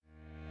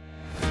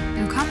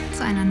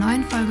einer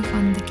neuen Folge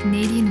von The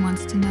Canadian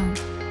Wants to Know.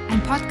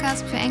 Ein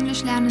Podcast für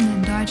Englischlernende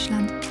in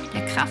Deutschland,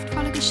 der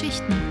kraftvolle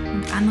Geschichten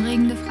und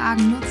anregende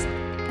Fragen nutzt,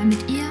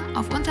 damit ihr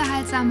auf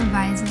unterhaltsame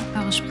Weise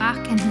eure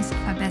Sprachkenntnisse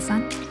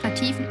verbessern,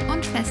 vertiefen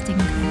und festigen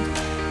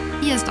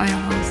könnt. Hier ist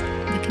euer Host,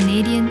 The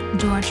Canadian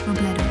George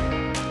Robledo.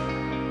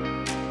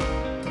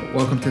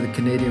 Welcome to The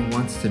Canadian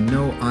Wants to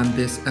Know. On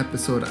this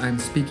episode, I'm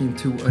speaking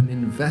to an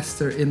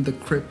investor in the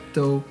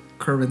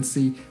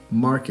cryptocurrency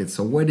market.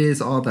 So what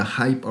is all the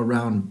hype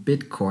around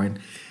Bitcoin?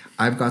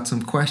 I've got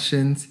some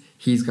questions.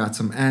 He's got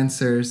some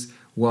answers.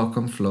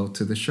 Welcome, Flo,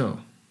 to the show.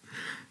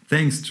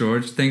 Thanks,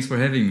 George. Thanks for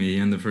having me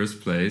in the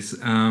first place.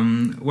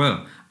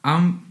 Well,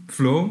 I'm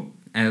Flo.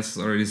 As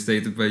already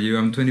stated by you,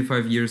 I'm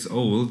 25 years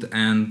old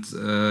and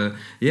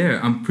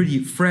I'm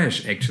pretty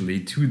fresh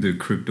actually to the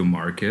crypto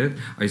market.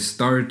 I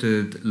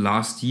started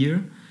last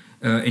year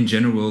in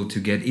general to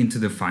get into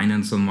the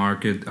financial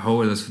market.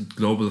 How does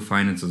global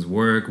finances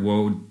work?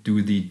 How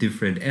do the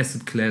different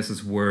asset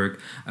classes work?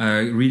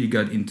 I really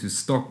got into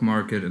stock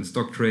market and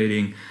stock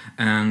trading.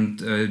 And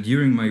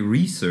during my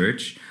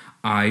research,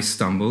 I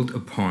stumbled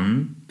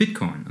upon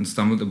Bitcoin and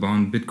stumbled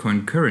upon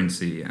Bitcoin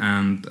currency.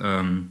 And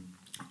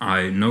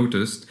I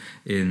noticed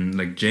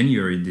in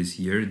January this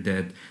year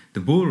that the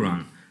bull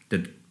run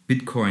that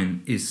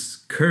Bitcoin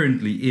is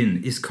currently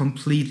in is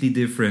completely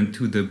different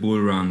to the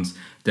bull runs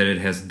that it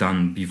has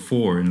done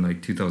before in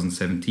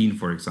 2017,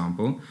 for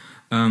example,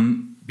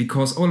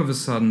 because all of a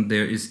sudden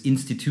there is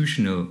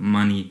institutional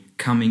money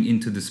coming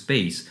into the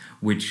space,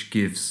 which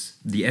gives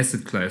the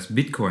asset class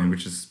Bitcoin,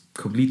 which is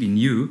completely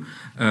new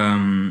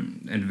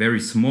and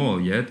very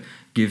small yet,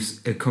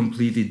 gives a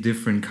completely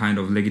different kind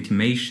of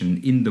legitimation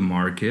in the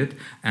market,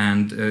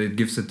 and it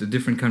gives it a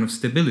different kind of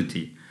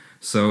stability.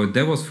 So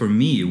that was for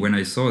me, when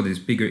I saw these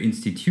bigger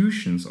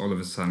institutions all of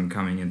a sudden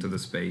coming into the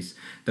space,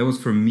 that was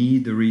for me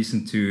the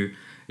reason to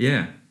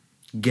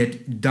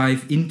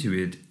dive into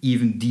it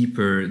even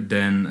deeper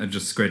than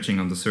just scratching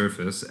on the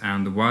surface.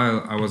 And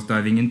while I was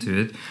diving into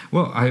it,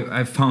 well,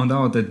 I found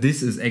out that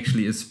this is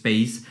actually a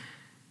space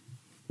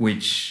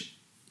which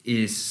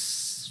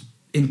is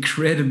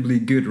incredibly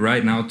good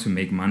right now to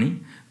make money,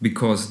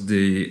 because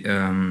the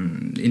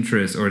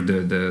interest or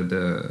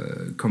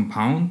the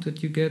compound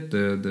that you get,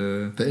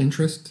 the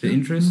interest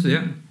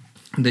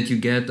that you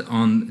get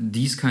on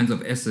these kinds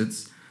of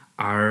assets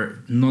are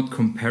not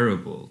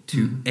comparable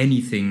to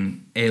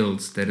anything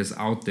else that is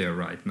out there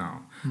right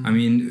now. I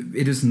mean,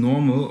 it is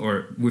normal,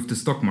 or with the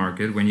stock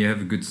market, when you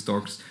have good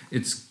stocks,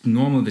 it's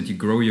normal that you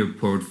grow your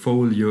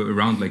portfolio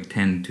around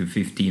 10 to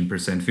 15%.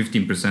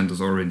 15% is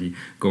already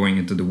going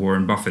into the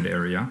Warren Buffett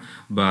area.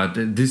 But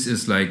this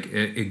is a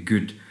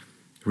good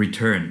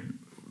return.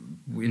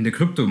 In the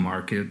crypto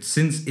market,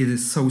 since it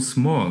is so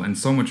small and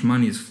so much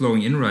money is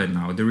flowing in right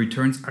now, the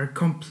returns are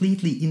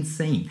completely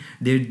insane.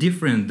 They're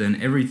different than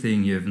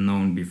everything you have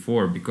known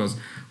before, because,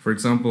 for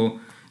example,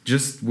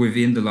 just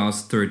within the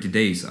last 30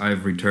 days, I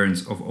have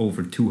returns of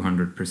over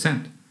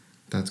 200%.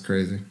 That's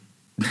crazy.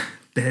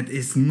 That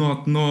is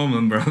not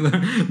normal, brother.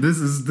 This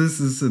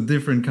is a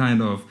different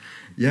kind of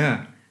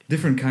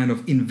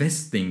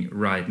investing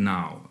right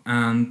now.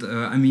 And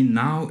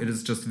now it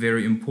is just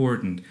very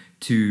important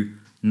to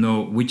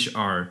know which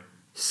are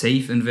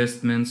safe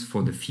investments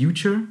for the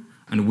future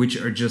and which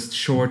are just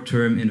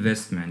short-term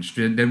investments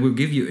that will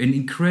give you an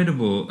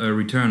incredible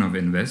return of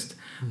invest,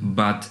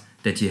 but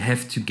that you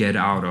have to get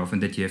out of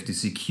and that you have to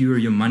secure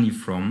your money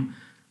from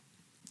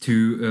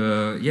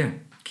to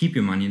keep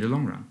your money in the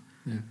long run.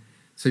 Yeah.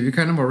 So you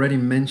kind of already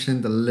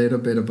mentioned a little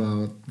bit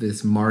about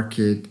this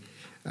market,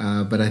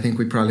 but I think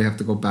we probably have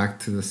to go back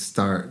to the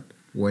start.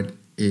 What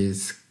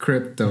is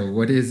crypto?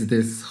 What is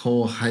this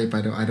whole hype?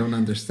 I don't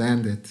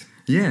understand it.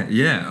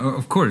 Yeah,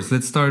 of course.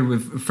 Let's start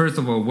with, first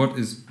of all, what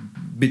is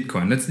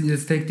Bitcoin?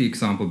 Let's take the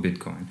example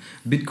Bitcoin.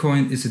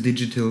 Bitcoin is a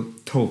digital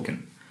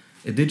token.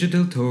 A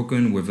digital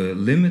token with a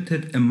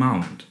limited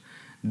amount.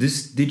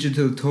 This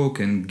digital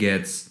token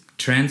gets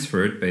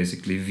transferred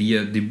basically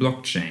via the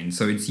blockchain.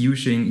 So it's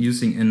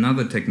using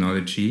another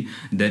technology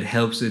that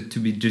helps it to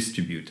be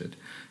distributed.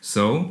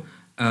 So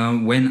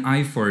when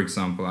for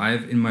example, I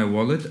have in my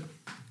wallet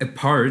a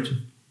part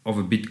of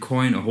a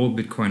Bitcoin, a whole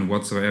Bitcoin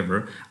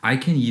whatsoever, I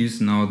can use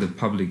now the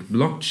public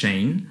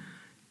blockchain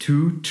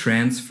to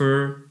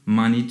transfer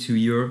money to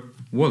your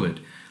wallet.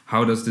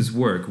 How does this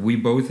work? We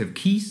both have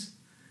keys.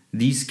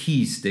 These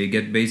keys, they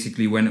get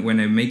basically, when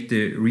I make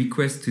the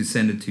request to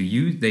send it to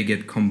you, they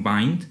get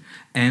combined,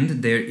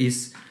 and there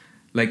is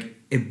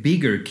a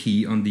bigger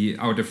key on the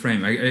outer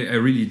frame. I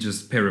really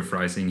just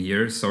paraphrasing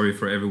here. Sorry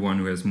for everyone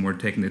who has more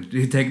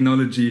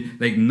technology,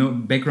 no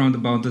background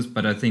about this,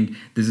 but I think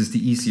this is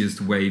the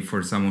easiest way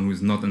for someone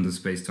who's not in the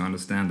space to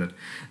understand it.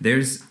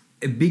 There's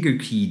a bigger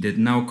key that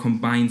now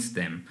combines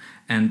them.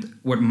 And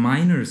what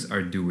miners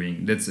are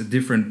doing, that's a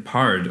different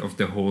part of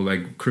the whole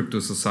crypto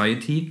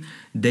society.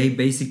 They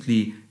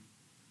basically,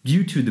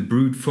 due to the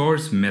brute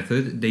force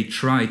method, they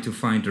try to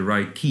find the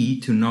right key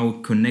to now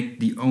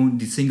connect the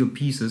single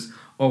pieces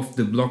of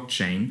the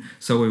blockchain,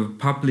 so a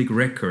public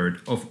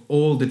record of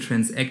all the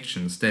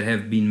transactions that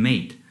have been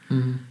made.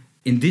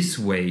 in this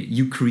way,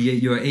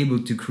 you are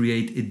able to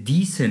create a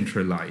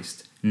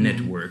decentralized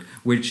network,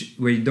 where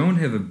you don't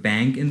have a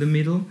bank in the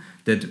middle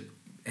that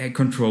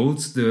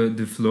controls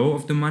the flow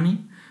of the money.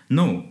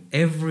 No,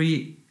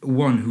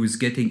 everyone who is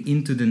getting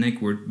into the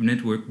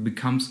network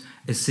becomes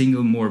a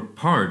single more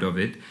part of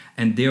it,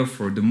 and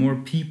therefore the more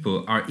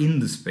people are in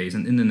the space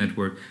and in the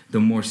network, the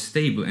more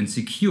stable and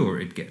secure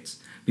it gets.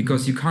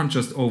 Because you can't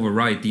just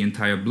overwrite the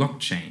entire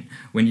blockchain.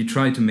 When you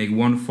try to make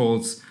one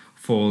false,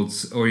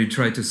 or you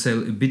try to sell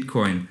a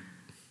Bitcoin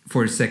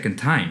for a second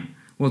time,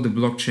 well, the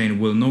blockchain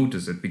will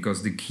notice it,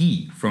 because the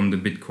key from the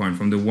Bitcoin,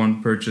 from the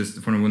one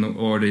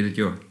order that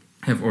you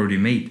have already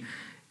made,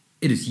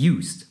 it is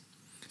used.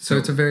 So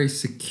it's a very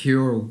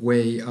secure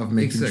way of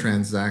making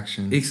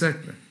transactions.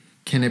 Exactly.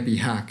 Can it be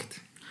hacked?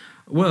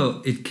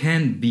 Well, it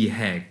can be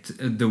hacked.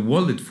 The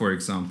wallet, for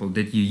example,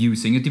 that you're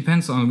using, it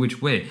depends on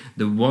which way.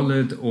 The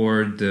wallet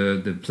or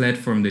the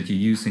platform that you're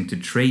using to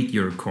trade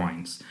your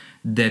coins,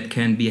 that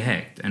can be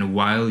hacked. And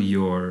while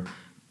your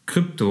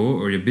crypto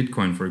or your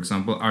Bitcoin, for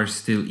example, are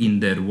still in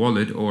that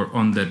wallet or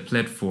on that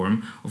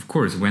platform, of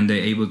course, when they're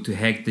able to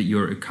hack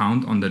your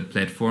account on that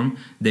platform,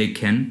 they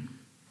can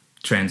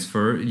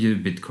transfer your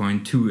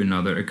Bitcoin to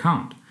another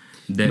account.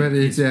 But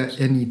is that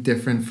any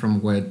different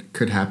from what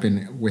could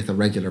happen with a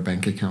regular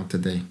bank account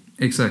today?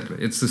 Exactly.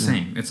 It's the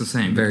same. It's the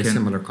same. Very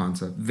similar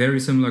concept. Very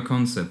similar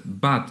concept.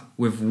 But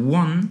with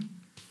one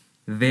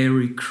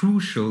very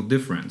crucial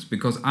difference,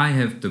 because I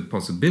have the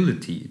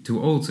possibility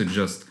to also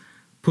just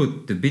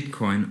put the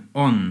Bitcoin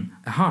on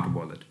a hard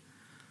wallet.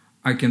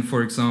 I can,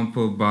 for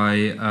example,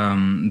 buy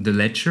the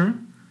Ledger.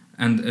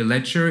 And a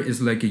Ledger is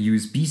like a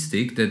USB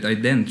stick that I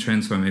then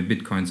transfer my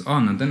Bitcoins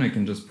on, and then I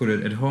can just put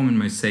it at home in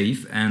my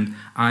safe, and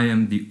I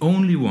am the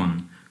only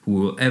one who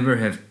will ever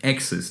have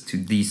access to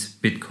these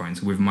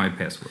Bitcoins with my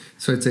password.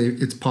 So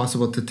it's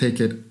possible to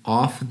take it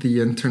off the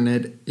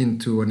internet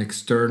into an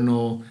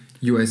external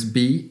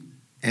USB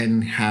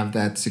and have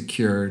that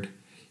secured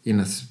in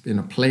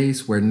a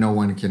place where no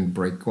one can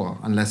break, well,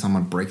 unless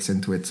someone breaks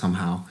into it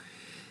somehow.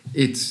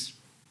 It's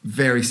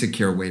very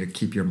secure way to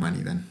keep your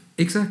money then.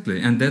 Exactly,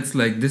 and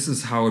this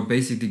is how it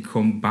basically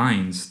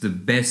combines the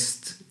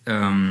best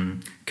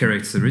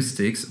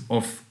characteristics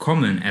of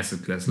common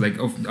asset class, like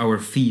of our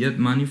fiat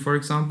money, for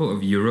example,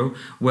 of euro.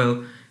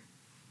 Well,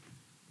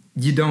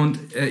 you don't.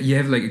 You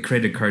have like a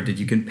credit card that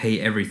you can pay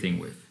everything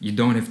with. You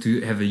don't have to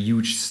have a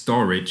huge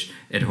storage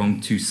at home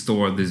to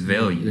store this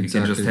value. Exactly. You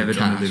can just have it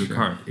on a little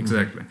card.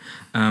 Exactly.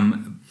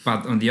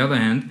 But on the other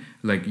hand,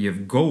 like you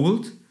have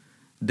gold,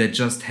 that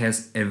just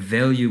has a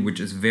value which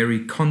is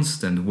very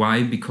constant.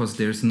 Why? Because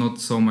there's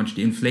not so much,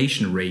 the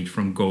inflation rate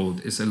from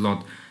gold is a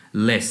lot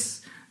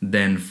less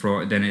than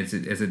as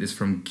it is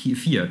from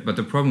fiat. But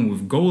the problem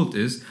with gold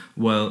is,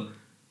 well,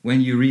 when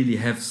you really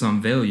have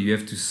some value, you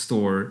have to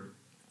store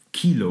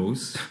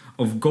kilos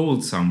of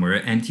gold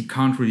somewhere, and you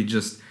can't really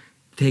just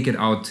take it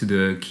out to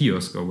the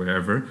kiosk or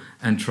wherever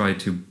and try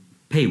to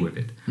pay with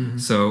it. Mm-hmm.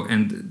 So,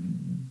 and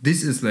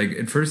this is like,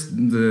 at first,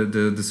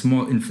 the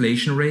small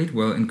inflation rate.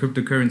 Well, in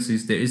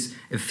cryptocurrencies, there is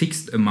a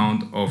fixed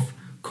amount of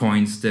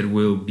coins that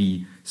will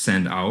be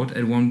sent out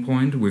at one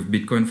point. With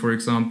Bitcoin, for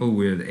example,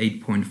 we're at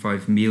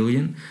 8.5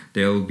 million.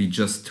 There will be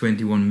just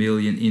 21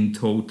 million in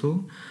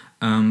total.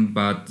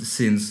 But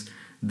since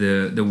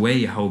the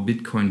way how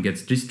Bitcoin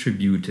gets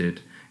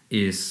distributed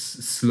is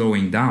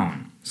slowing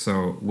down,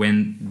 so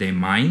when they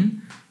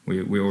mine,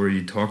 we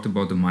already talked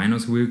about the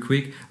miners real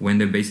quick, when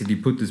they basically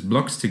put these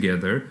blocks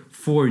together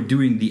for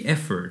doing the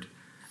effort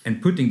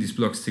and putting these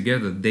blocks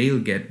together, they'll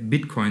get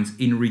Bitcoins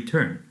in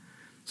return.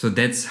 So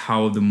that's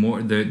how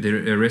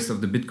the rest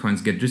of the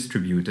Bitcoins get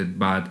distributed.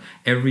 But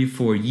every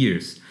 4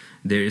 years,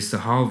 there is a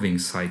halving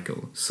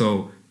cycle.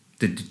 So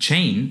the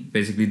chain,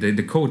 basically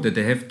the code that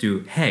they have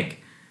to hack,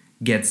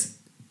 gets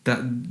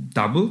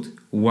doubled,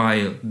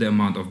 while the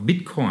amount of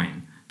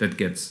Bitcoin that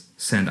gets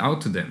sent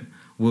out to them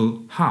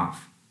will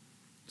halve.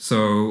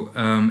 So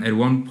at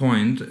one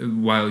point,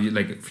 while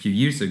like a few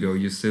years ago,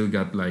 you still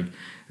got like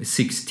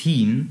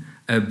 16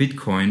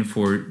 Bitcoin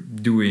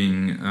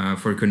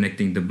for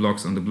connecting the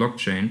blocks on the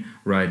blockchain.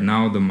 Right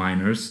now, the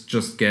miners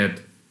just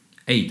get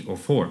 8 or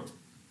 4.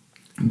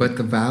 But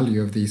the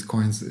value of these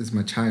coins is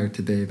much higher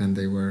today than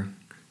they were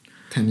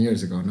 10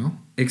 years ago, no?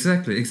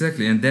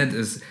 Exactly. And that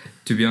is,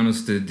 to be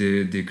honest,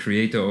 the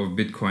creator of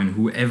Bitcoin,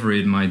 whoever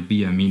it might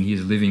be. I mean,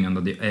 he's living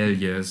under the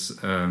alias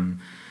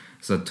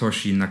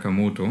Satoshi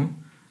Nakamoto.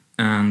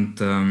 And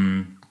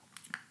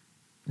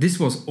this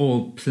was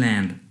all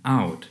planned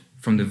out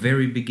from the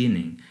very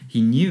beginning.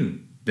 He knew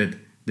that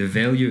the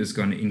value is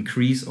going to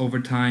increase over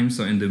time.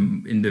 So in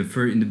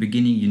the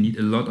beginning, you need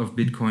a lot of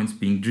Bitcoins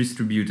being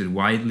distributed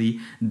widely.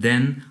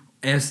 Then,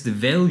 as the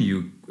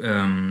value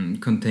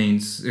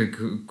continues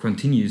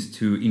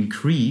to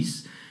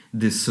increase,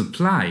 the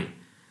supply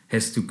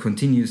has to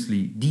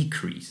continuously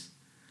decrease.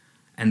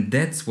 And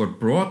that's what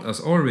brought us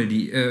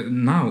already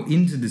now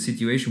into the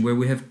situation where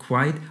we have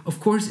of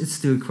course it's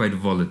still quite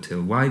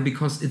volatile. Why?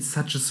 Because it's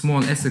such a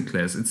small asset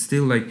class. It's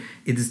still like,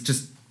 it is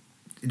just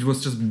it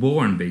was just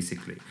born,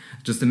 basically.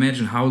 Just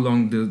imagine how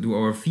long do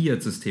our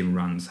fiat system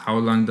runs, how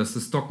long does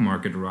the stock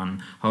market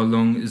run, how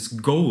long is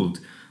gold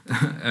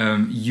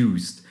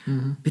used.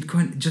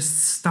 Bitcoin just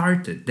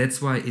started.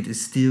 That's why it is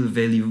still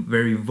very,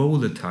 very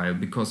volatile,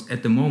 because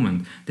at the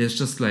moment there's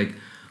just like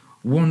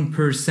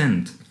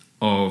 1%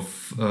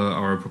 of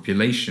our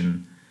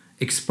population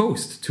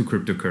exposed to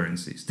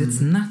cryptocurrencies.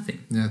 That's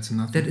nothing. Yeah, it's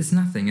nothing. That is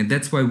nothing. And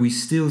that's why we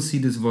still see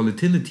this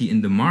volatility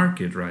in the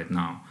market right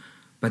now.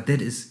 But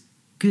that is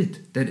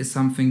good. That is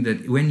something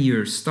that when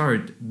you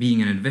start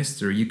being an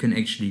investor, you can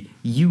actually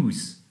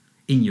use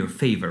in your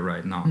favor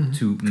right now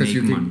to make Because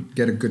you money. can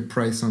get a good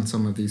price on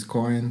some of these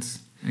coins.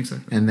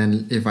 Exactly. And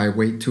then if I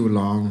wait too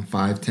long,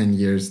 5-10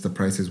 years, the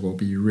prices will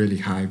be really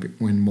high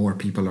when more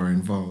people are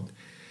involved.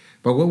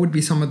 But what would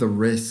be some of the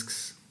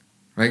risks,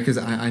 right? Because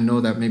I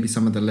know that maybe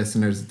some of the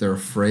listeners, they're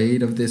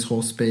afraid of this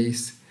whole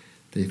space.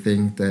 They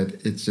think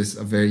that it's just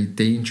a very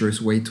dangerous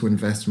way to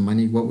invest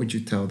money. What would you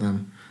tell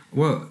them?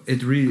 Well,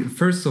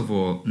 first of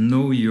all,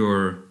 know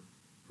your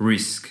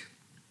risk.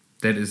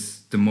 That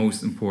is the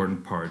most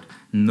important part.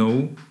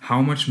 Know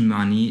how much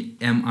money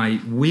am I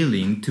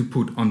willing to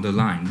put on the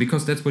line,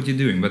 because that's what you're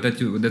doing. But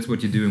that's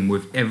what you're doing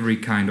with every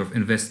kind of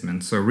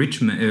investment. So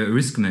risk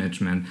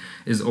management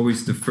is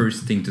always the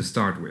first thing to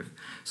start with.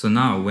 So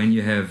now when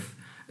you have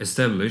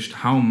established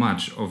how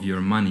much of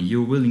your money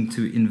you're willing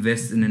to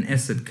invest in an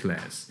asset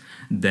class,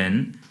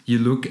 then you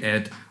look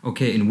at,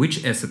 okay, in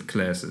which asset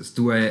classes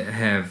do I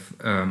have,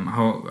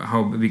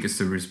 how big is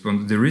the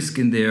risk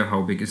in there,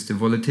 how big is the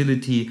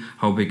volatility,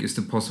 how big is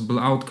the possible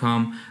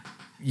outcome.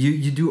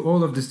 You do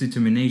all of these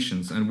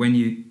determinations, and when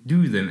you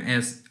do them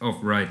as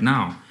of right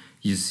now,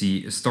 you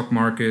see a stock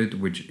market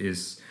which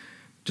is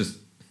just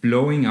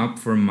blowing up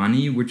for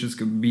money, which is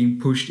being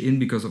pushed in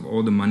because of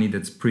all the money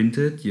that's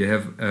printed. You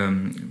have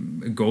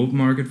a gold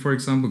market, for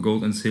example,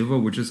 gold and silver,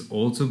 which is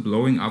also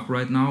blowing up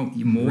right now.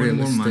 More and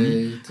more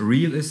money.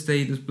 Real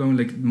estate is blowing,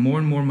 like more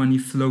and more money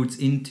floats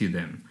into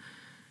them.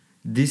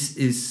 This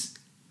is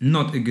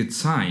not a good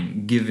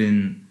sign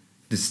given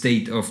the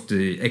state of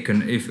the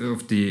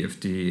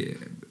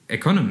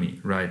economy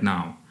right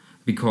now.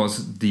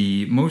 Because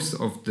most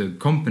of the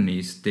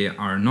companies, they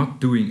are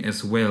not doing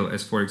as well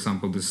as, for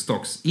example, the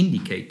stocks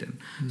indicate them.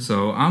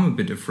 So I'm a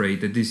bit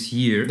afraid that this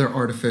year... They're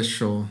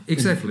artificial.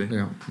 Exactly.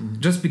 Yeah.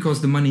 Just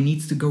because the money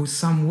needs to go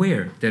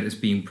somewhere that is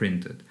being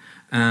printed.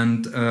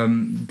 And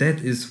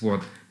that is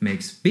what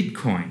makes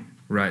Bitcoin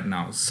right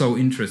now so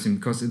interesting,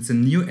 because it's a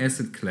new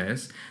asset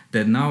class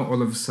that now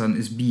all of a sudden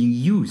is being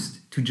used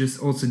to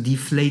just also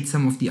deflate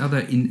some of the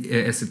other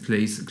asset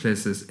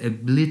classes a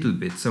little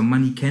bit. So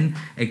money can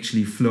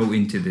actually flow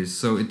into this.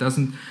 So it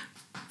doesn't,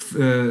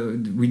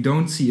 we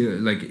don't see a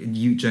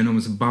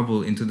ginormous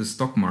bubble into the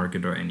stock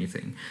market or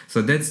anything.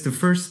 So that's the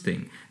first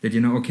thing, that,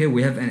 okay,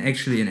 we have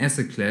actually an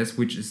asset class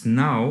which is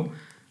now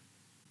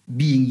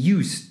being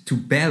used to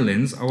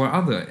balance our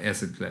other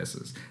asset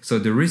classes. So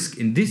the risk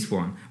in this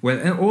one,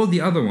 and all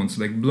the other ones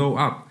blow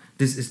up,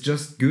 this is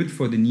just good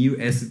for the new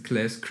asset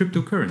class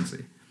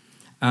cryptocurrency.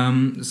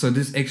 So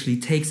this actually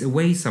takes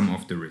away some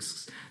of the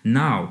risks.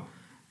 Now,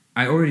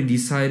 I already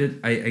decided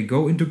I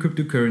go into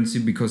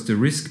cryptocurrency because the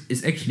risk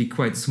is actually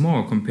quite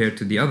small compared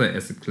to the other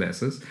asset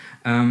classes.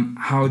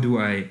 How do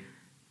I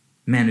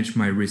manage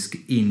my risk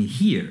in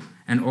here?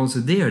 And also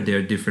there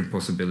are different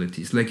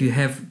possibilities. Like you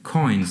have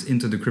coins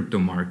into the crypto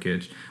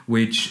market,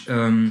 which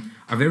are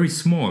very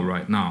small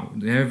right now.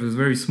 They have a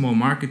very small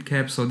market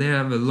cap, so they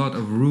have a lot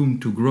of room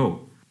to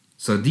grow.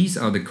 So these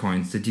are the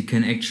coins that you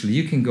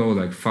can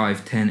go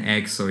 5,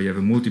 10x, or you have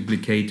a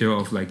multiplicator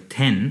of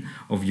 10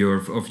 of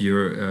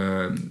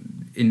your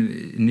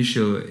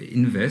initial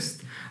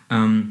invest.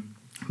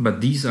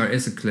 But these are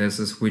asset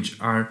classes which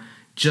are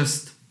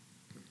just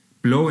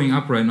blowing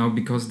up right now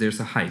because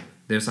there's a hype.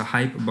 There's a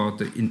hype about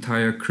the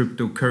entire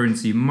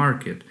cryptocurrency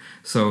market.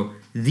 So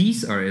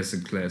these are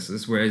asset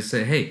classes where I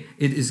say, hey,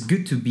 it is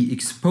good to be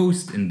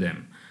exposed in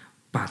them,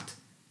 but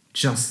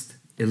just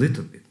a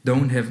little bit.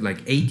 Don't have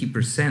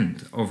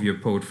 80% of your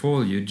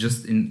portfolio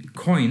just in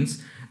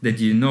coins that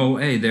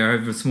hey, they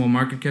have a small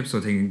market cap,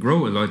 so they can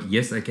grow a lot.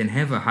 Yes, I can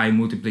have a high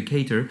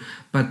multiplicator,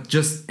 but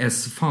just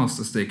as fast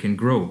as they can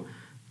grow,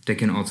 they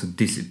can also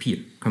disappear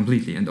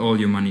completely and all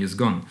your money is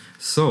gone.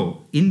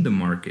 So in the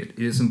market,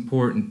 it is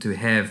important to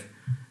have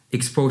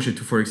exposure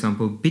to, for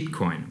example,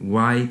 Bitcoin.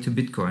 Why to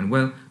Bitcoin?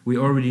 Well, we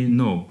already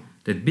know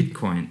that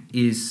Bitcoin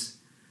is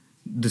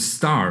the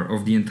star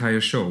of the entire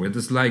show. It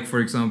is for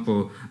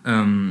example,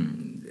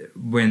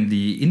 when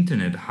the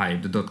internet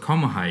hype, the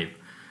 .com hype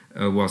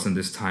was in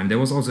this time, there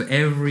was also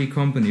every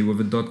company with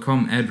a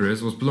 .com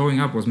address was blowing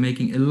up, was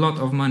making a lot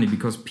of money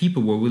because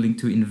people were willing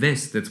to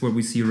invest. That's what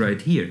we see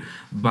right here.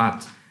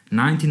 But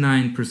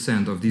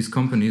 99% of these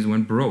companies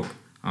went broke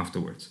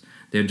afterwards.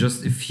 There are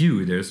just a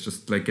few. There's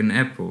just an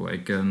Apple,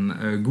 like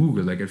a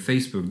Google, like a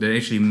Facebook that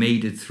actually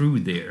made it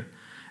through there.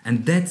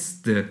 And that's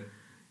the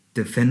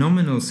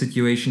phenomenal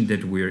situation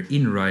that we're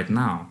in right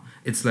now.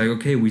 It's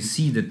okay, we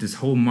see that this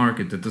whole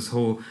market, that this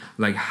whole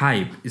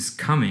hype is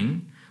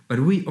coming, but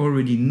we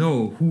already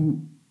know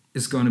who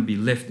is going to be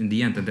left in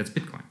the end, and that's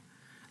Bitcoin.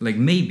 Like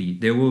maybe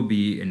there will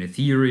be an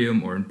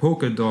Ethereum or an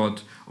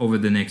Polkadot over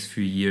the next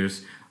few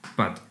years,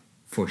 but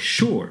for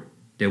sure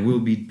there will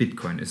be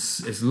Bitcoin.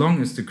 As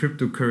long as the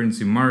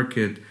cryptocurrency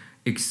market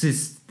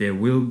exists, there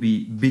will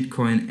be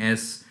Bitcoin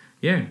as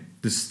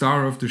the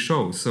star of the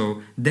show.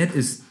 So that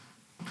is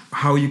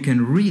how you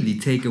can really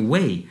take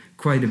away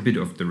quite a bit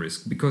of the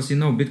risk, because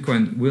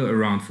Bitcoin will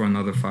around for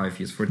another 5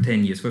 years, for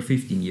 10 years, for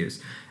 15 years,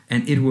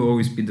 and it will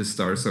always be the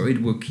star. So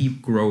it will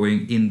keep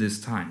growing in this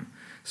time.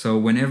 So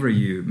whenever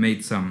you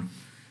made some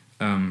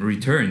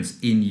returns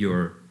in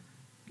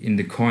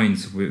the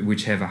coins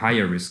which have a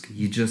higher risk,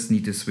 you just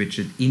need to switch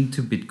it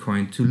into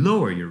Bitcoin to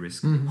lower your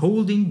risk.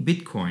 Holding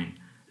Bitcoin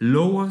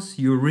lowers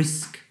your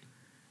risk.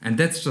 And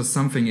that's just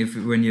something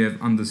when you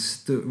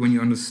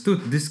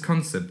understood this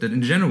concept, that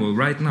in general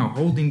right now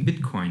holding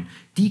Bitcoin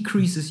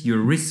decreases your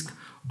risk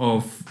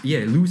of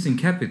losing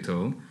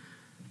capital.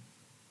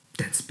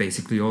 That's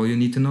basically all you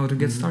need to know to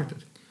get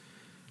started.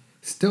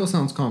 Still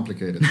sounds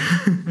complicated.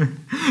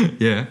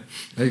 Yeah.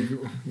 Like,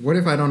 what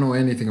if I don't know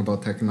anything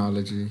about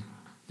technology?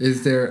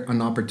 Is there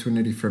an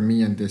opportunity for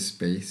me in this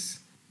space?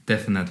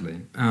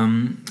 Definitely.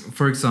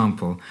 For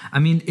example, I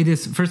mean, it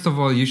is, first of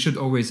all, you should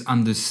always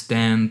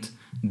understand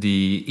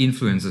the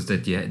influences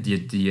that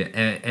the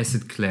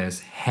asset class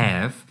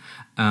have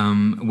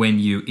when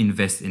you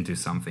invest into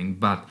something.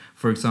 But,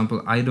 for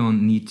example, I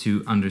don't need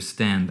to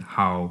understand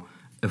how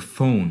a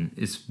phone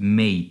is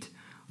made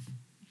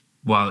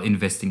while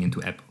investing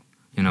into Apple.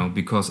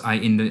 Because I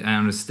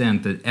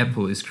understand that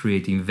Apple is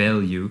creating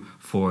value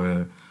for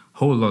a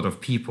whole lot of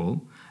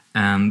people,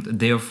 and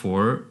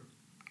therefore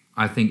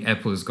I think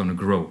Apple is going to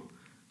grow.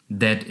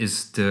 That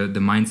is the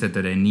mindset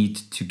that I need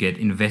to get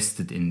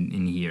invested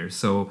in here.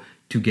 So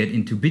to get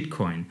into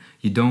Bitcoin,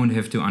 you don't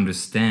have to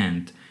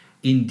understand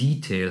in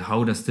detail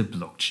how does the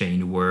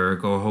blockchain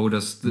work, or how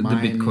does the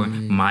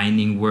Bitcoin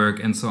mining work,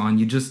 and so on.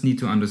 You just need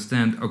to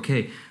understand,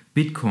 okay,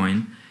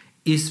 Bitcoin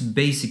is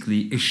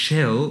basically a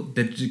shell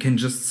that can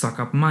just suck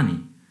up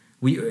money.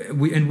 We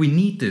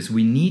need this.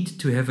 We need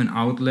to have an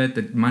outlet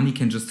that money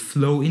can just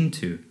flow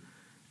into.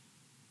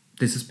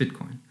 This is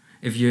Bitcoin.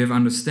 If you have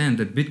understand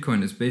that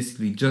Bitcoin is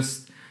basically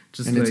just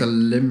and it's a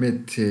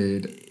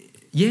limited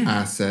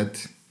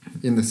asset,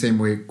 in the same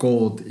way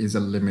gold is a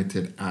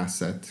limited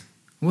asset.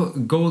 Well,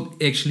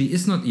 gold actually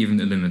is not even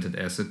a limited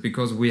asset,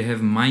 because we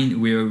have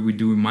we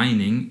do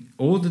mining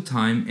all the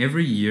time.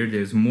 Every year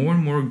there's more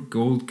and more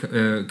gold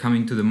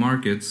coming to the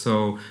market.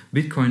 So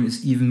Bitcoin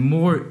is even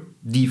more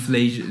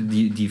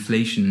deflationary.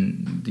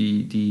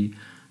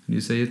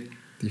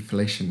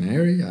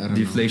 Deflationary? I don't know.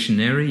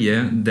 Deflationary,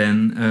 than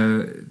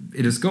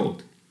it is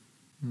gold.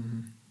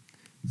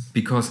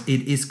 Because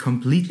it is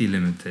completely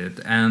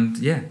limited, and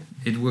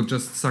it will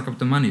just suck up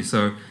the money.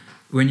 So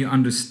when you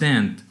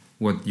understand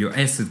what your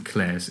asset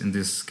class, in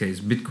this case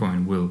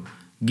Bitcoin, will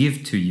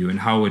give to you and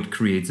how it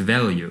creates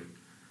value,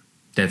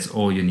 that's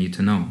all you need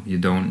to know. You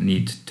don't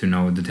need to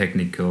know the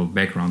technical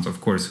backgrounds.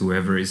 Of course,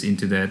 whoever is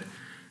into that,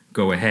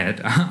 go ahead.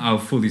 I'll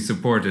fully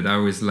support it. I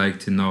always like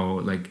to know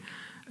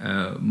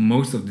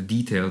most of the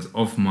details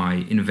of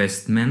my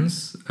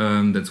investments.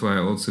 That's why I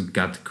also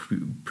got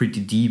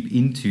pretty deep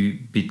into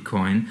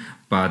Bitcoin.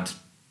 But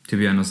to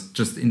be honest,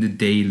 just in the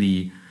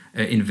daily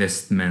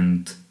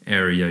investment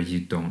area, you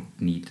don't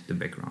need the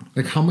background.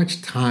 Like, how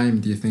much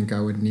time do you think I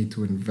would need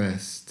to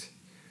invest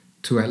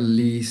to at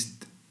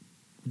least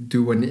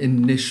do an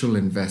initial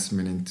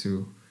investment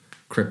into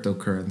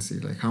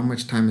cryptocurrency? Like, how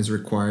much time is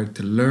required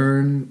to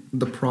learn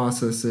the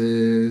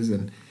processes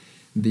and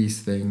these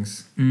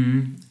things?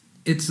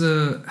 It's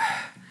a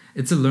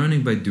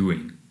learning by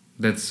doing.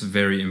 That's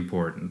very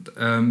important,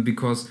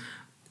 because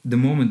the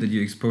moment that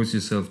you expose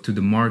yourself to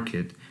the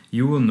market,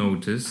 you will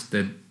notice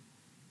that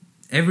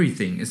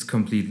everything is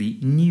completely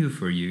new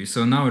for you.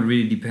 So now it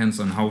really depends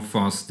on how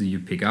fast do you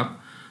pick up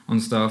on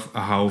stuff,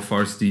 how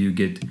fast do you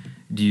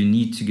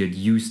need to get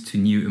used to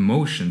new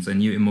emotions and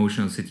new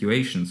emotional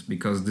situations,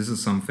 because this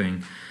is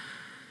something.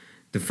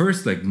 The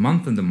first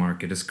month in the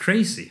market is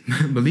crazy,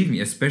 believe me,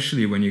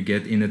 especially when you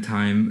get in a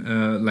time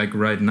like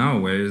right now,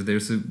 where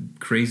there's a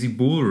crazy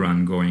bull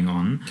run going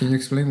on. Can you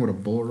explain what a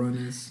bull run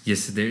is?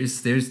 Yes,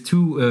 there's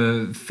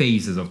two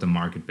phases of the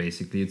market,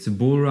 basically. It's a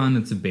bull run,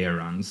 it's a bear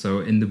run. So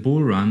in the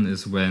bull run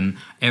is when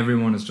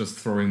everyone is just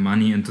throwing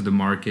money into the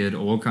market,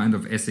 all kind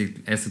of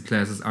asset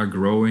classes are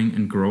growing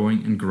and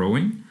growing and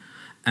growing.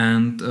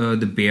 And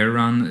the bear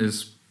run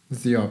is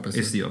the opposite.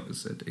 It's the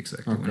opposite,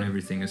 exactly, when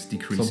everything is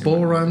decreasing. So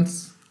bull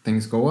runs,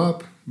 things go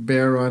up.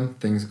 Bear run,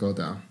 things go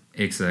down.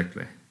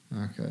 Exactly.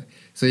 Okay.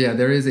 So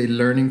there is a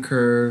learning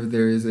curve.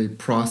 There is a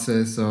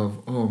process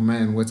of, oh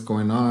man, what's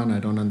going on? I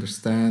don't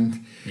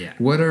understand. Yeah.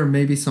 What are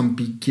maybe some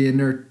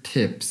beginner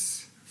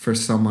tips for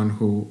someone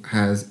who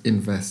has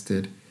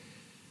invested?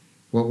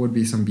 What would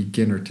be some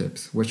beginner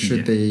tips? What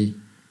should they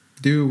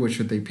do? What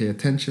should they pay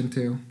attention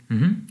to?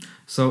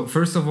 So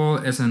first of all,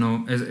 as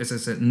I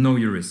said, know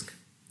your risk.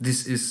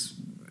 This is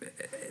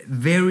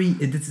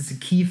this is a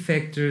key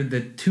factor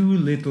that too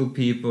little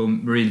people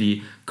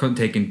really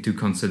take into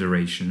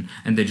consideration,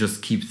 and they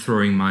just keep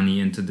throwing money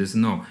into this.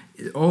 No,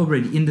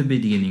 already in the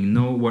beginning,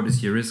 know what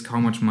is your risk, how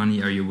much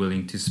money are you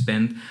willing to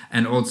spend,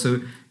 and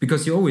also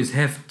because you always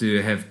have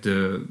to have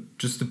the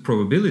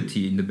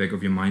probability in the back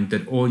of your mind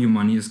that all your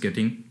money is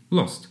getting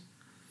lost.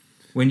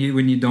 When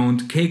you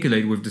don't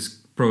calculate with this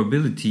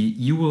probability,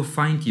 you will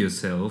find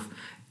yourself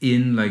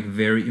in like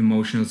very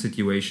emotional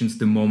situations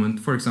the moment,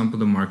 for example,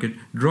 the market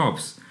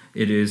drops.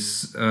 It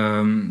is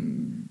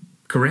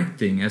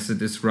correcting as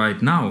it is right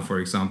now, for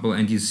example,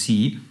 and you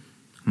see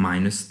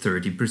minus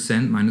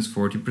 30%, minus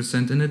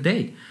 40% in a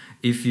day.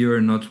 If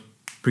you're not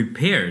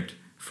prepared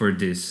for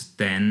this,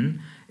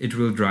 then it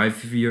will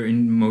drive your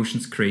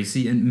emotions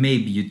crazy, and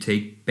maybe you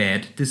take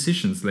bad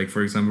decisions. Like,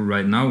 for example,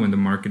 right now when the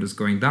market is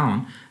going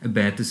down, a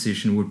bad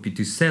decision would be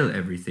to sell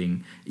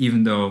everything,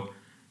 even though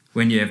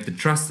when you have the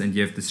trust and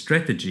you have the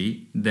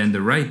strategy, then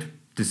the right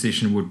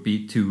decision would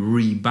be to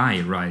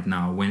rebuy right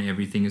now when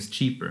everything is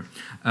cheaper.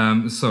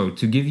 So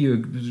to give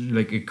you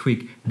a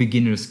quick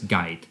beginner's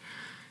guide,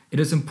 it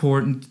is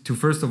important to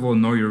first of all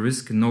know your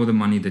risk, know the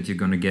money that you're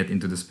going to get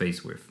into the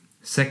space with.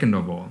 Second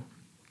of all,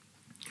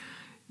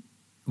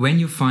 when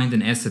you find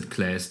an asset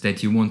class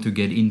that you want to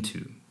get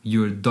into,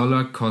 your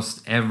dollar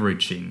cost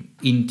averaging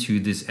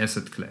into this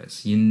asset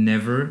class. You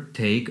never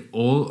take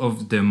all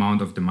of the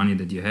amount of the money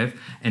that you have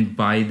and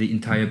buy the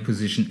entire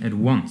position at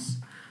once.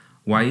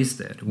 Why is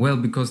that? Well,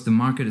 because the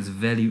market is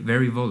very,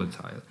 very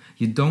volatile.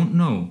 You don't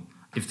know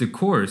if the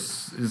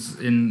course is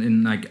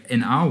in like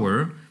an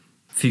hour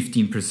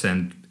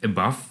 15%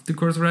 above the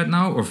course right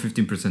now or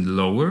 15%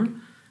 lower.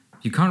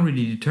 You can't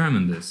really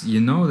determine this. You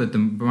know that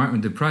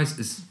the price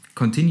is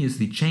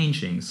continuously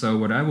changing. So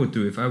what I would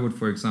do if I would,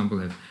 for example,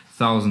 have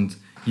 1,000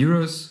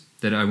 euros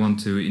that I want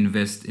to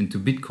invest into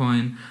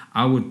Bitcoin,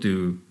 I would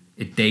do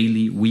it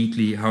daily,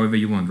 weekly, however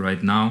you want.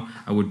 Right now,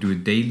 I would do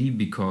it daily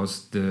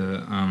because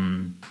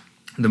the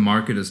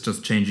market is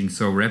just changing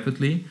so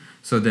rapidly.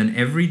 So then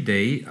every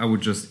day I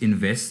would just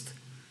invest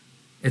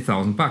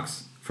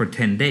 $1,000 for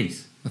 10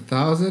 days.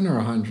 1,000 or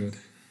 100?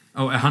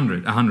 Oh,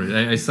 100.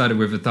 I started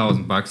with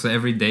 $1,000. So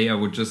every day I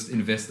would just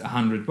invest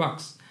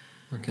 $100.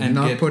 Okay, and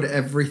not put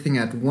everything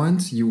at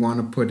once. You want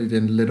to put it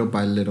in little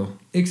by little.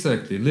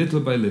 Exactly, little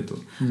by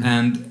little.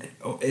 And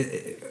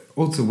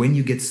also, when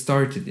you get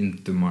started in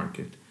the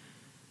market,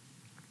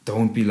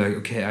 don't be like,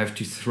 okay, I have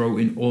to throw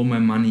in all my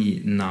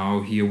money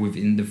now here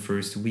within the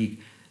first week.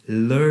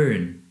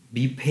 Learn,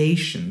 be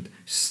patient.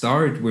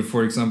 Start with,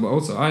 for example,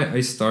 also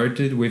I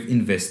started with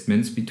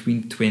investments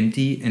between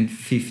 20 and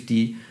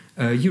 50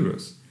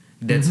 euros.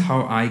 That's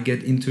how I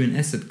get into an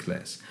asset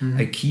class.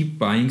 I keep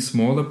buying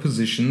smaller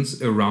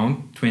positions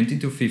around 20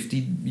 to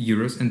 50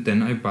 euros and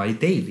then I buy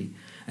daily.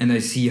 And I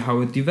see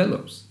how it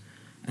develops.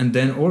 And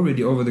then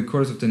already over the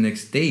course of the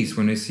next days,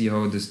 when I see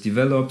how this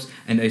develops,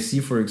 and I see,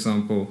 for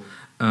example,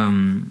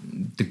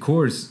 the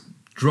course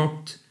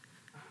dropped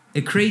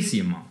a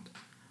crazy amount.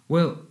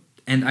 Well,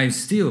 and I'm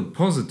still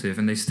positive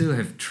and I still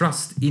have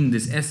trust in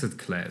this asset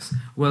class.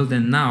 Well,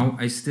 then now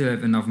I still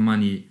have enough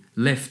money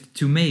left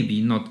to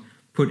maybe not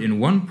put in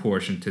one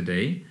portion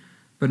today,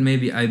 but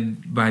maybe I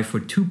buy for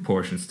 2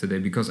 portions today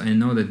because I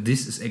know that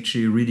this is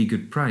actually a really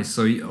good price.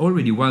 So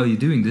already while you're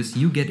doing this,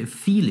 you get a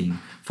feeling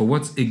for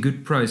what's a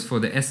good price for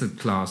the asset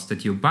class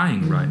that you're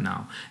buying right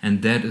now.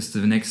 And that is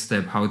the next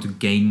step, how to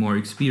gain more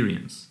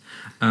experience.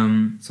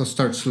 So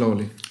start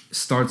slowly.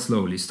 Start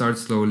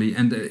slowly.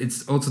 And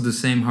it's also the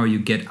same how you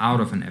get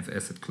out of an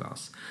asset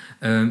class.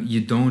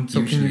 You don't So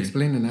usually... can you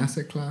explain an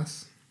asset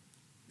class?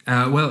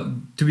 Well,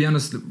 to be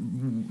honest...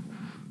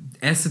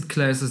 Asset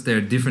classes, there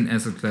are different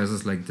asset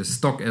classes like the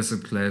stock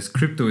asset class,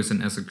 crypto is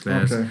an asset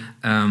class,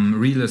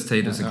 real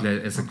estate is an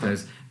asset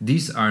class.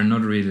 These are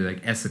not really like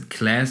asset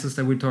classes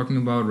that we're talking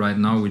about. Right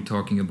now we're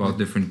talking about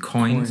different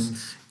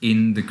coins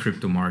in the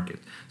crypto market.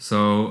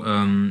 So,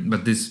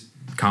 but this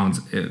counts,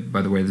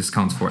 by the way, this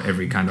counts for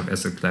every kind of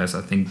asset class.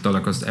 I think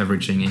dollar cost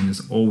averaging in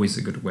is always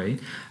a good way.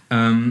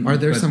 Are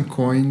there some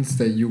coins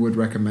that you would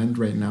recommend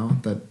right now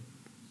that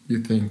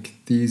you think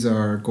these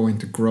are going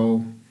to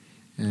grow?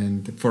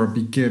 And for a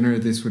beginner,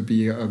 this would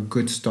be a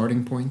good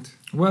starting point?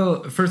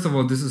 Well, first of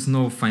all, this is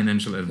no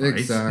financial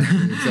advice.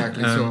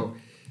 Exactly. So,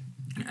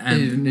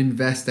 and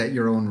invest at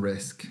your own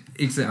risk.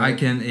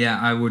 Exactly. Right?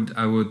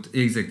 I would.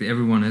 Exactly.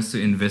 Everyone has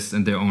to invest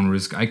in their own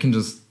risk. I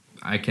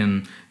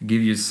can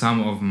give you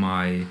some of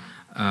my,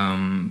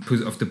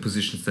 of the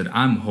positions that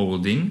I'm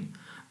holding.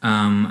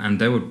 And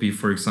that would be,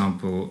 for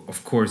example,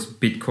 of course,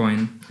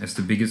 Bitcoin as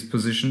the biggest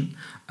position.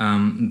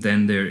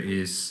 Then there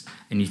is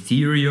an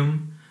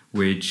Ethereum,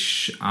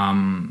 which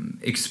I'm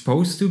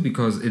exposed to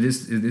because it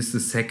is the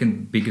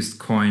second biggest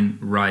coin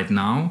right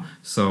now.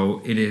 So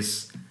it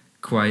is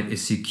quite a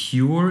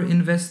secure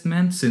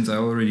investment since I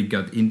already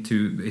got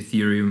into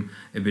Ethereum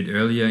a bit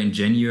earlier in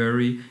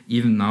January.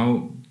 Even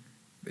now,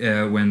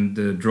 when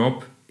the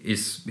drop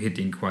is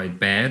hitting quite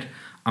bad,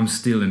 I'm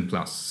still in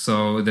plus.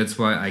 So that's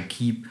why I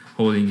keep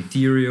holding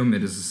Ethereum.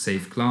 It is a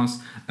safe class.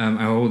 I'm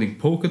holding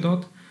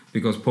Polkadot,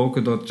 because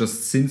Polkadot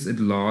just since it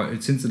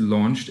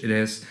launched, it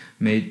has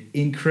made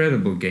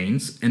incredible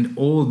gains, and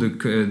all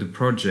the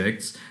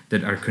projects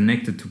that are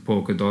connected to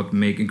Polkadot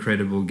make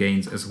incredible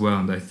gains as well.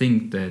 And I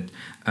think that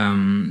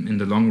in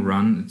the long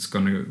run, it's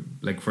gonna,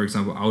 like, for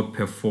example,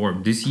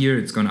 outperform this year.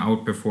 It's gonna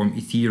outperform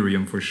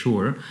Ethereum for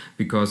sure,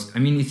 because I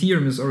mean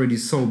Ethereum is already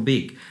so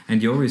big,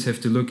 and you always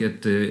have to look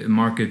at the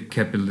market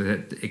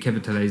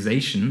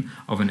capitalization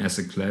of an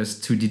asset class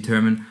to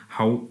determine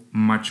how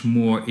much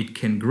more it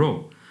can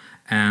grow.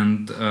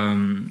 And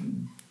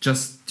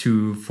just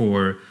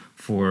for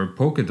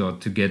Polkadot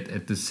to get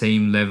at the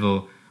same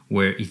level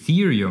where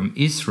Ethereum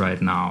is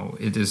right now,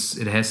 it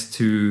has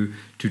to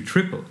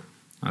triple,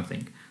 I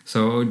think.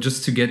 So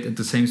just to get at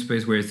the same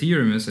space where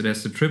Ethereum is, it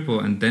has to triple,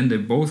 and then they're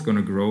both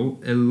gonna grow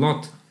a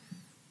lot.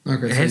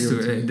 Okay,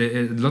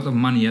 A lot of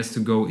money has to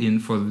go in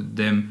for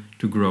them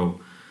to grow.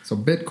 So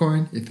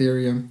Bitcoin,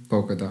 Ethereum,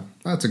 Polkadot.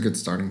 That's a good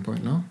starting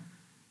point, no?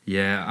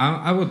 Yeah,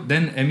 I would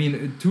then. I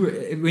mean,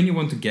 when you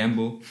want to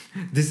gamble,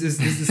 this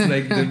is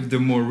like the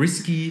more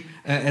risky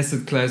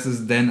asset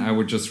classes. Then I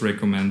would just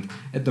recommend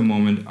at the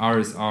moment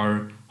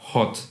RSR,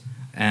 HOT,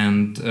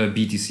 and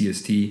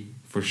BTCST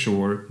for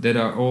sure. That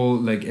are all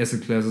like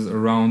asset classes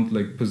around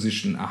like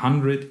position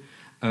 100,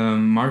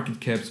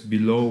 market caps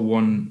below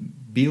 1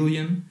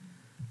 billion.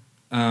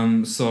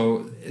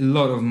 So a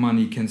lot of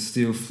money can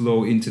still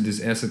flow into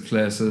these asset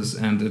classes,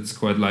 and it's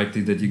quite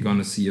likely that you're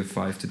gonna see a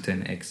 5 to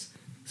 10x.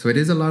 So it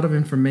is a lot of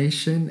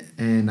information,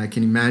 and I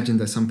can imagine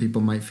that some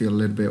people might feel a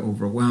little bit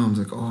overwhelmed,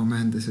 like, oh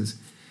man, this is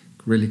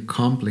really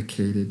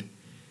complicated.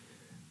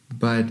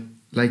 But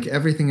like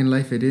everything in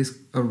life, it is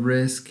a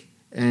risk,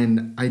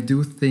 and I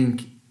do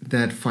think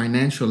that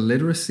financial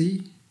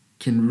literacy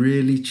can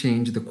really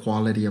change the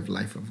quality of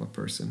life of a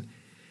person.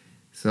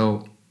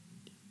 So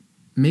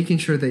making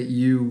sure that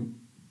you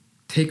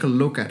take a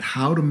look at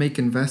how to make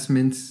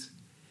investments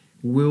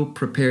will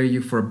prepare you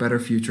for a better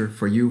future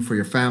for you, for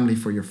your family,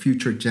 for your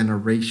future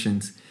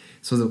generations.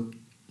 So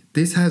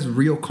this has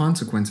real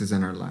consequences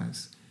in our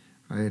lives,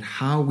 right?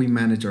 How we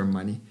manage our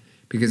money.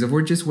 Because if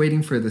we're just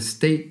waiting for the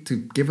state to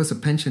give us a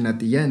pension at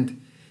the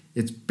end,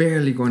 it's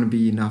barely going to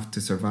be enough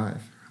to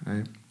survive,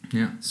 right?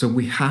 Yeah. So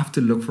we have to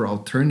look for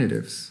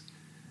alternatives.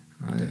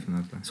 Right?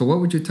 Definitely. So what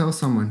would you tell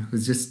someone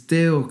who's just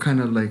still kind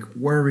of like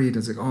worried?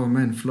 It's like, oh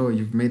man, Flo,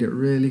 you've made it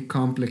really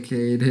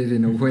complicated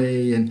in a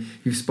way, and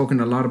you've spoken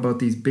a lot about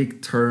these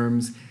big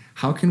terms.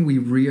 How can we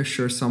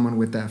reassure someone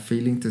with that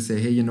feeling to say,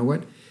 hey, you know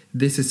what?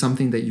 This is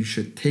something that you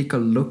should take a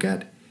look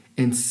at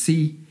and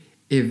see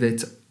if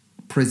it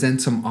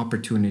presents some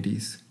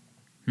opportunities.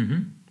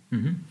 Mm-hmm.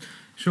 Mm-hmm.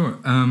 Sure.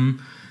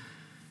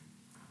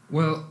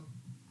 Well,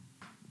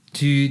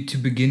 to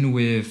begin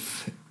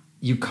with,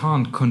 you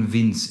can't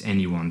convince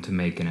anyone to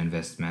make an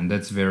investment.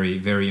 That's very,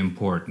 very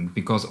important,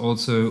 because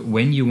also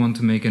when you want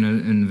to make an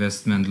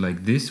investment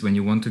like this, when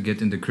you want to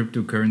get in the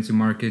cryptocurrency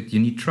market, you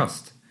need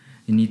trust.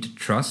 You need to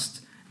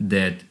trust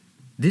that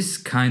this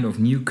kind of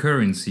new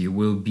currency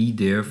will be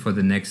there for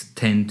the next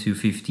 10 to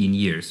 15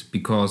 years,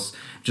 because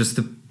just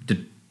the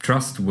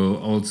trust will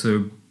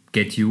also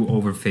get you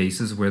over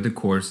phases where the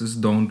courses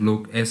don't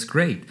look as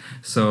great.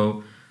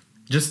 So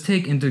just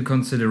take into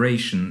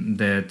consideration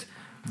that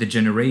the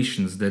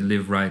generations that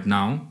live right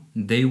now,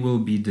 they will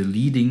be the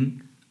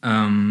leading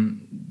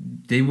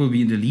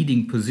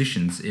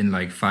positions in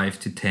like 5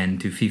 to 10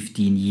 to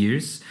 15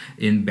 years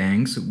in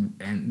banks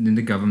and in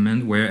the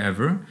government,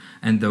 wherever.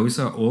 And those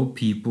are all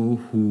people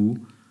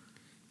who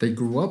they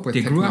grew up with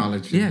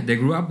technology. They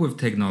grew up with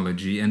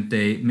technology, and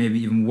they maybe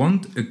even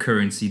want a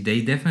currency.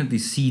 They definitely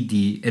see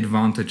the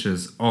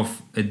advantages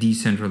of a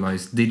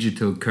decentralized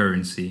digital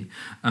currency.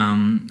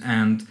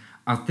 And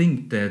I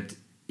think that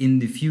in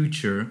the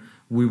future,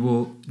 we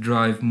will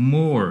drive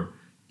more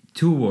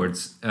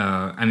towards,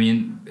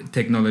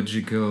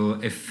 technological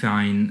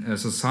affine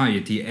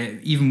society,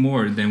 even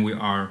more than we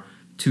are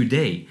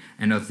today.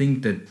 And I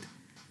think that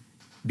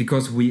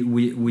because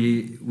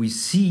we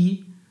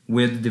see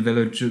where the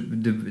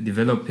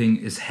developing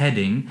is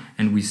heading,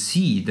 and we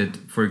see that,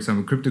 for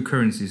example,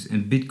 cryptocurrencies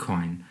and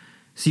Bitcoin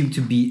seem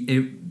to be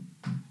a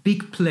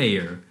big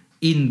player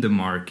in the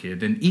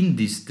market and in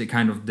this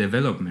kind of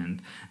development.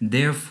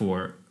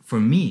 Therefore, for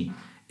me,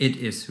 it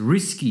is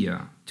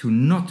riskier to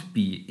not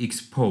be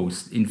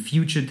exposed in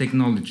future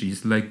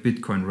technologies like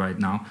Bitcoin right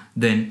now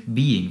than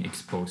being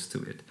exposed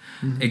to it.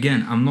 Mm-hmm.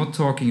 Again, I'm not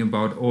talking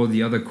about all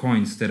the other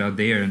coins that are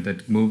there and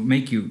that will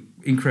make you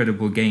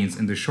incredible gains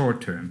in the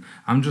short term.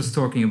 I'm just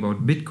talking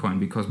about Bitcoin,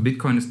 because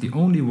Bitcoin is the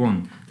only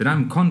one that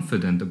I'm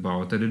confident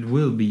about that it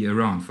will be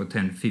around for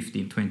 10,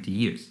 15, 20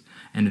 years.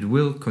 And it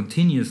will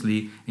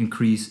continuously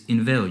increase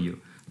in value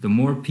the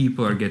more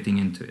people are getting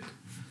into it.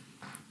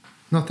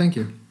 No, thank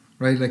you.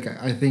 Right, like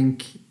I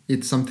think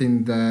it's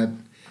something that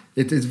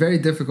it is very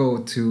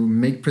difficult to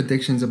make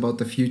predictions about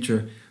the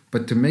future,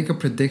 but to make a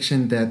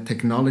prediction that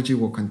technology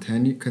will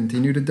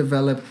continue to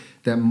develop,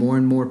 that more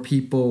and more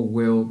people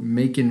will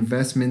make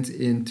investments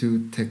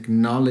into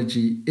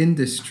technology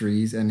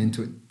industries and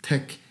into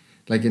tech,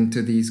 like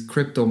into these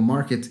crypto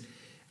markets,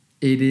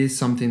 it is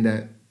something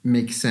that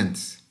makes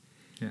sense.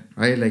 Yeah.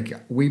 Right? Like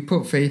we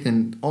put faith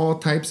in all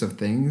types of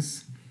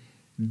things.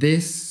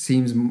 This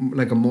seems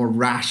like a more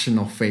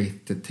rational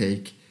faith to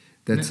take,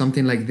 that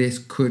something like this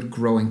could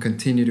grow and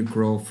continue to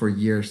grow for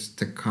years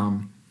to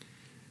come.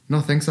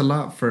 No, thanks a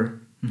lot for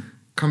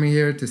coming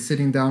here, to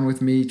sitting down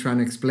with me, trying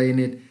to explain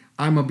it.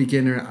 I'm a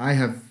beginner.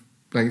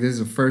 This is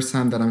the first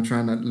time that I'm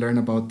trying to learn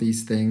about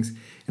these things,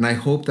 and I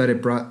hope that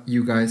it brought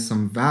you guys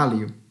some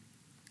value.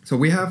 So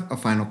we have a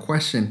final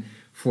question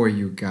for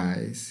you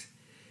guys.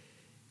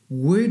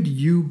 Would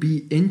you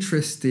be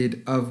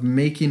interested of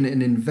making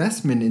an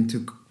investment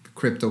into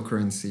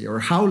cryptocurrency, or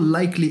how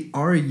likely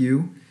are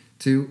you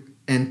to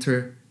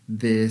enter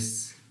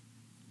this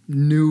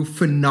new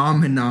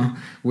phenomena,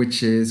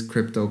 which is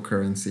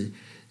cryptocurrency?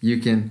 You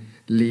can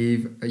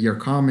leave your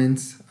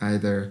comments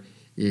either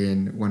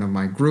in one of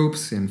my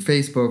groups in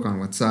Facebook, on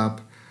WhatsApp,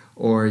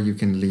 or you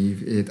can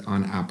leave it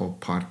on Apple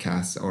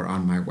Podcasts or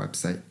on my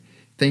website.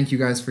 Thank you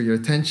guys for your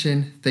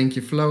attention. Thank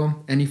you,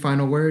 Flo. Any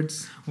final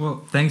words?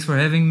 Well, thanks for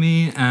having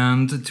me,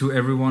 and to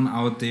everyone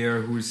out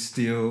there who's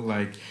still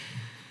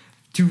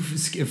too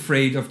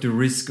afraid of the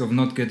risk of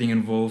not getting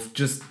involved,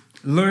 just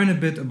learn a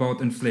bit about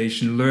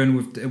inflation,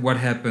 learn what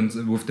happens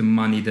with the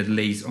money that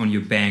lays on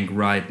your bank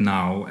right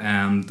now,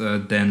 and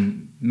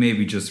then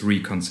maybe just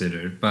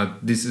reconsider.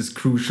 But this is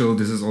crucial.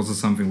 This is also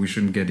something we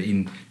shouldn't get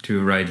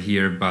into right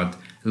here, but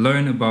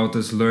learn about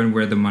this, learn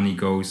where the money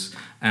goes,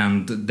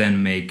 and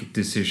then make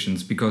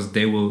decisions, because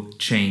they will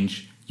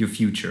change your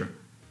future.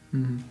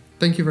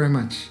 Thank you very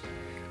much.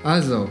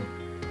 Also,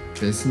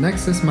 bis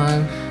nächstes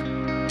Mal.